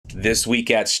This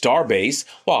week at Starbase,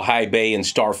 while High Bay and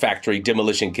Starfactory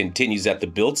demolition continues at the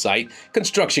build site,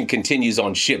 construction continues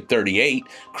on Ship 38,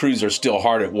 crews are still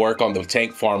hard at work on the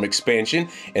tank farm expansion,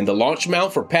 and the launch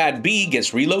mount for Pad B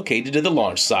gets relocated to the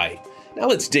launch site. Now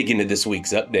let's dig into this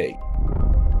week's update.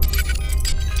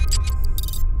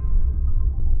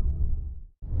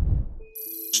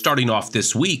 Starting off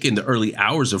this week, in the early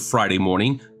hours of Friday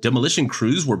morning, demolition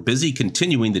crews were busy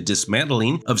continuing the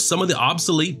dismantling of some of the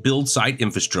obsolete build site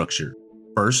infrastructure.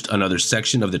 First, another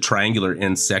section of the triangular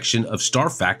end section of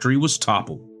Starfactory was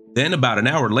toppled. Then, about an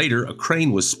hour later, a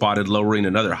crane was spotted lowering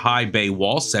another high bay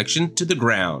wall section to the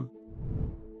ground.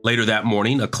 Later that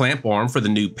morning, a clamp arm for the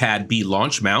new Pad B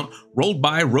launch mount rolled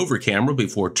by a rover camera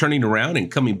before turning around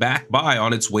and coming back by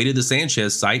on its way to the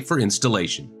Sanchez site for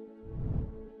installation.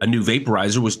 A new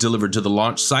vaporizer was delivered to the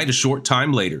launch site a short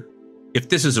time later. If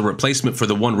this is a replacement for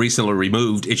the one recently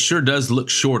removed, it sure does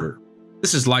look shorter.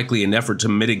 This is likely an effort to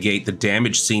mitigate the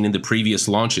damage seen in the previous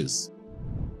launches.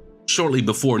 Shortly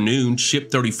before noon, Ship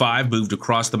 35 moved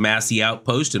across the Massey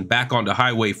outpost and back onto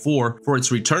Highway 4 for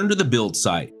its return to the build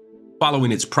site.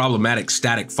 Following its problematic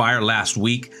static fire last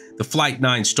week, the Flight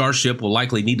 9 Starship will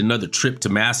likely need another trip to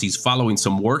Massey's following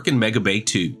some work in Mega Bay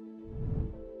 2.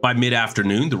 By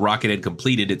mid-afternoon, the rocket had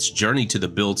completed its journey to the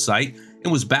build site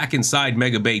and was back inside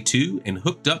Mega Bay 2 and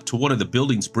hooked up to one of the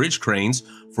building's bridge cranes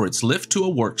for its lift to a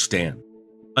work stand.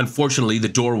 Unfortunately, the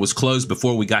door was closed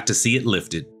before we got to see it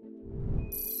lifted.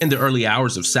 In the early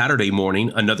hours of Saturday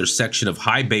morning, another section of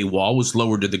high bay wall was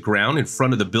lowered to the ground in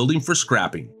front of the building for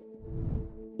scrapping.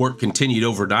 Work continued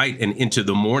overnight and into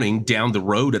the morning down the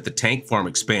road at the tank farm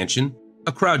expansion.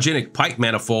 A cryogenic pipe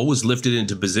manifold was lifted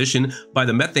into position by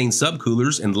the methane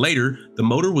subcoolers, and later, the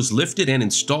motor was lifted and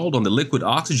installed on the liquid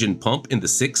oxygen pump in the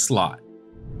 6th slot.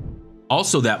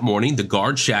 Also that morning, the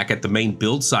guard shack at the main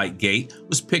build site gate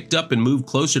was picked up and moved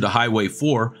closer to Highway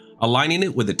 4, aligning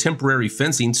it with the temporary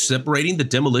fencing separating the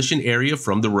demolition area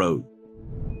from the road.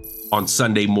 On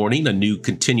Sunday morning, a new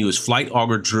continuous flight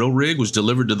auger drill rig was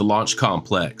delivered to the launch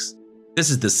complex. This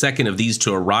is the second of these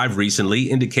to arrive recently,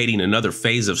 indicating another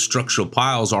phase of structural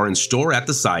piles are in store at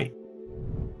the site.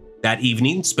 That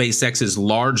evening, SpaceX's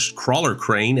large crawler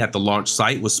crane at the launch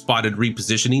site was spotted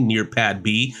repositioning near Pad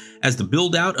B as the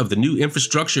build-out of the new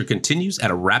infrastructure continues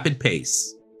at a rapid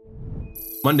pace.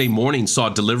 Monday morning saw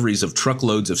deliveries of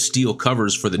truckloads of steel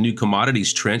covers for the new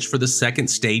commodities trench for the second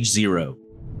Stage 0.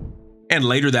 And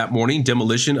later that morning,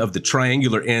 demolition of the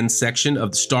triangular end section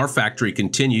of the Starfactory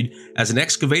continued as an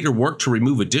excavator worked to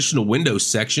remove additional window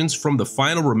sections from the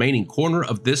final remaining corner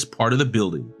of this part of the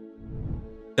building.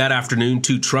 That afternoon,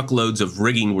 2 truckloads of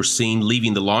rigging were seen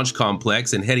leaving the launch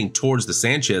complex and heading towards the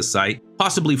Sanchez site,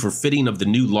 possibly for fitting of the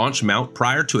new launch mount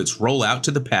prior to its rollout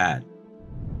to the pad.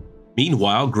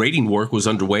 Meanwhile, grading work was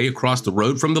underway across the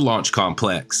road from the launch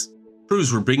complex.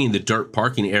 Crews were bringing the dirt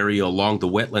parking area along the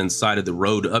wetland side of the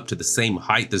road up to the same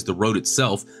height as the road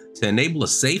itself to enable a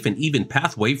safe and even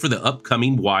pathway for the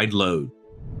upcoming wide load.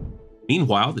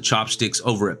 Meanwhile, the chopsticks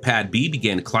over at Pad B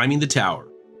began climbing the tower.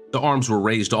 The arms were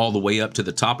raised all the way up to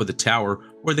the top of the tower,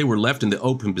 where they were left in the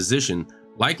open position,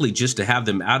 likely just to have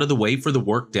them out of the way for the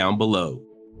work down below.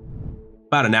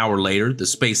 About an hour later, the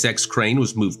SpaceX crane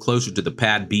was moved closer to the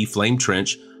Pad B flame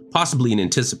trench, possibly in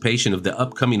anticipation of the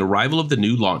upcoming arrival of the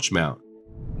new launch mount.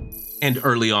 And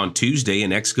early on Tuesday,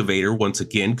 an excavator once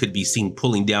again could be seen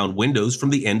pulling down windows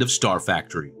from the end of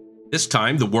Starfactory. This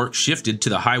time, the work shifted to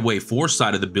the Highway 4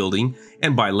 side of the building,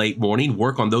 and by late morning,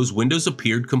 work on those windows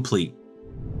appeared complete.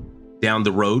 Down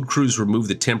the road, crews removed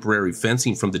the temporary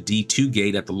fencing from the D2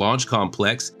 gate at the launch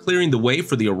complex, clearing the way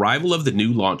for the arrival of the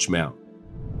new launch mount.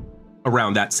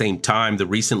 Around that same time, the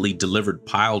recently delivered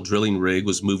pile drilling rig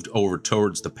was moved over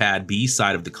towards the Pad B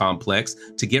side of the complex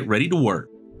to get ready to work.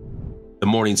 The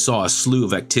morning saw a slew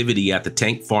of activity at the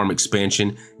tank farm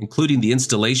expansion, including the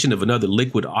installation of another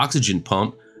liquid oxygen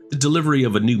pump, the delivery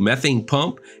of a new methane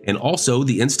pump, and also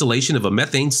the installation of a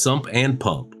methane sump and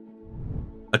pump.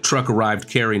 A truck arrived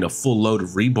carrying a full load of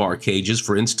rebar cages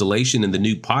for installation in the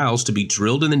new piles to be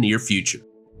drilled in the near future.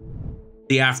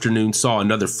 The afternoon saw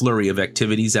another flurry of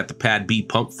activities at the Pad B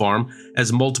pump farm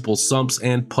as multiple sumps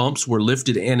and pumps were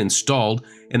lifted and installed,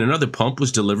 and another pump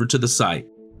was delivered to the site.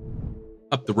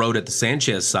 Up the road at the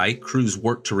Sanchez site, crews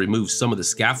worked to remove some of the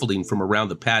scaffolding from around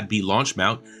the Pad B launch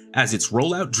mount as its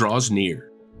rollout draws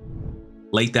near.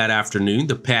 Late that afternoon,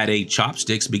 the Pad A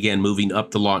chopsticks began moving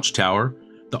up the launch tower.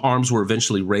 The arms were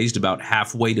eventually raised about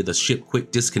halfway to the ship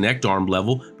quick disconnect arm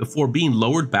level before being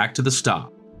lowered back to the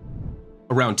stop.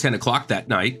 Around 10 o'clock that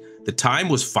night, the time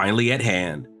was finally at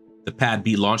hand. The Pad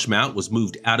B launch mount was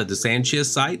moved out of the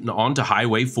Sanchez site and onto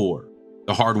Highway 4.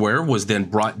 The hardware was then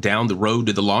brought down the road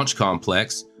to the launch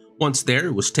complex. Once there,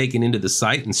 it was taken into the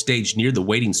site and staged near the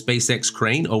waiting SpaceX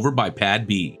crane over by Pad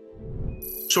B.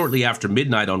 Shortly after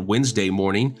midnight on Wednesday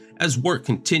morning, as work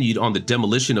continued on the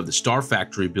demolition of the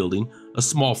Starfactory building, a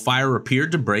small fire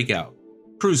appeared to break out.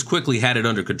 Crews quickly had it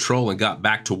under control and got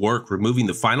back to work removing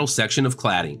the final section of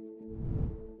cladding.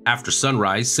 After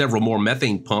sunrise, several more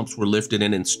methane pumps were lifted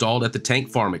and installed at the tank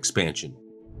farm expansion.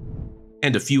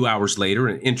 And a few hours later,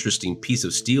 an interesting piece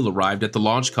of steel arrived at the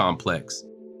launch complex.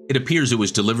 It appears it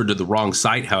was delivered to the wrong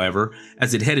site, however,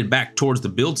 as it headed back towards the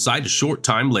build site a short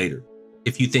time later.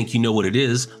 If you think you know what it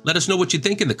is, let us know what you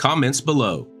think in the comments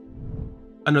below.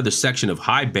 Another section of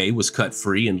High Bay was cut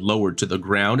free and lowered to the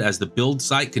ground as the build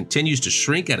site continues to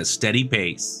shrink at a steady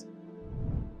pace.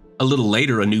 A little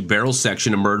later, a new barrel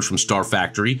section emerged from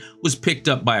Starfactory, was picked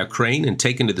up by a crane and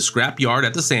taken to the scrapyard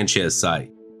at the Sanchez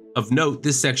site. Of note,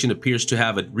 this section appears to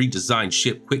have a redesigned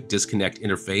ship quick disconnect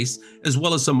interface, as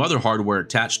well as some other hardware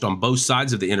attached on both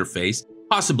sides of the interface,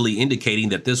 possibly indicating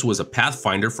that this was a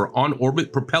pathfinder for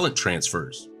on-orbit propellant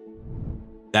transfers.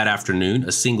 That afternoon,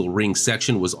 a single ring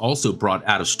section was also brought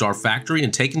out of Starfactory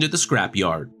and taken to the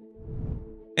scrapyard.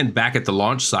 And back at the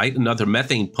launch site, another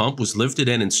methane pump was lifted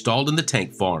and installed in the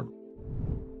tank farm.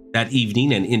 That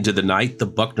evening and into the night, the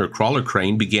Buckner crawler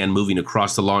crane began moving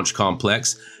across the launch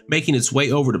complex, making its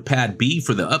way over to Pad B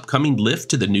for the upcoming lift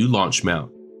to the new launch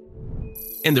mount.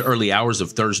 In the early hours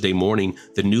of Thursday morning,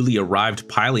 the newly arrived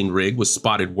piling rig was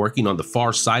spotted working on the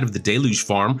far side of the Deluge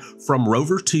farm from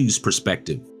Rover 2's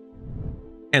perspective.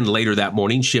 And later that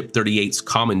morning, Ship 38's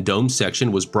common dome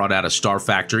section was brought out of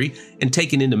Starfactory and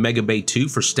taken into Mega Bay 2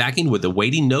 for stacking with the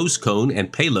waiting nose cone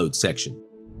and payload section.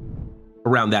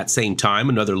 Around that same time,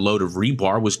 another load of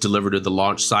rebar was delivered to the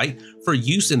launch site for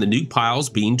use in the new piles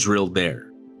being drilled there.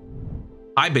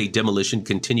 High Bay demolition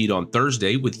continued on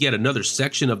Thursday with yet another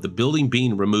section of the building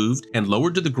being removed and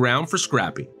lowered to the ground for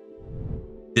scrapping.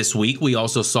 This week, we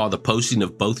also saw the posting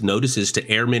of both notices to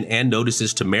airmen and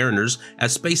notices to mariners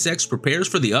as SpaceX prepares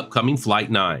for the upcoming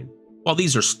Flight 9. While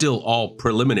these are still all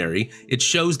preliminary, it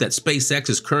shows that SpaceX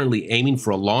is currently aiming for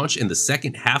a launch in the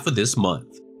second half of this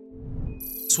month.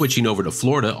 Switching over to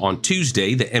Florida, on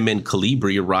Tuesday, the MN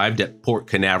Calibri arrived at Port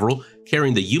Canaveral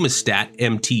carrying the EUMETSAT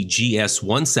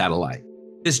MTGS-1 satellite.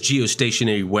 This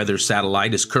geostationary weather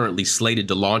satellite is currently slated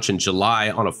to launch in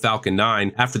July on a Falcon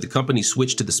 9 after the company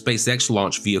switched to the SpaceX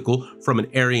launch vehicle from an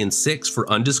Ariane 6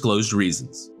 for undisclosed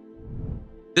reasons.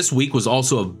 This week was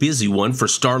also a busy one for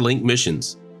Starlink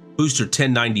missions. Booster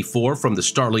 1094 from the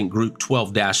Starlink Group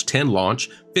 12-10 launch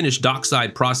finished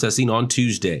dockside processing on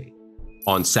Tuesday.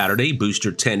 On Saturday, Booster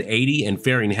 1080 and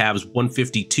fairing halves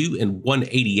 152 and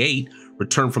 188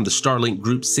 returned from the Starlink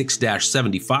Group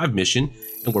 6-75 mission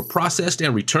and were processed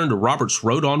and returned to Roberts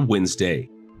Road on Wednesday.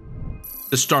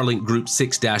 The Starlink Group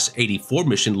 6-84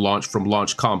 mission launched from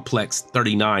Launch Complex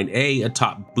 39A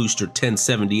atop Booster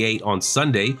 1078 on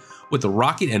Sunday, with the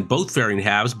rocket and both fairing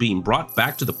halves being brought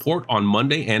back to the port on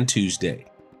Monday and Tuesday.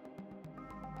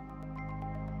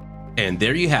 And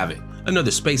there you have it,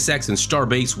 another SpaceX and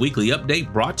Starbase weekly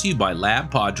update brought to you by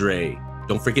LabPadre.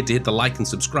 Don't forget to hit the like and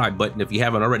subscribe button if you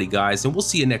haven't already, guys, and we'll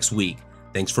see you next week.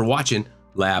 Thanks for watching.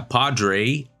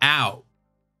 LabPadre out.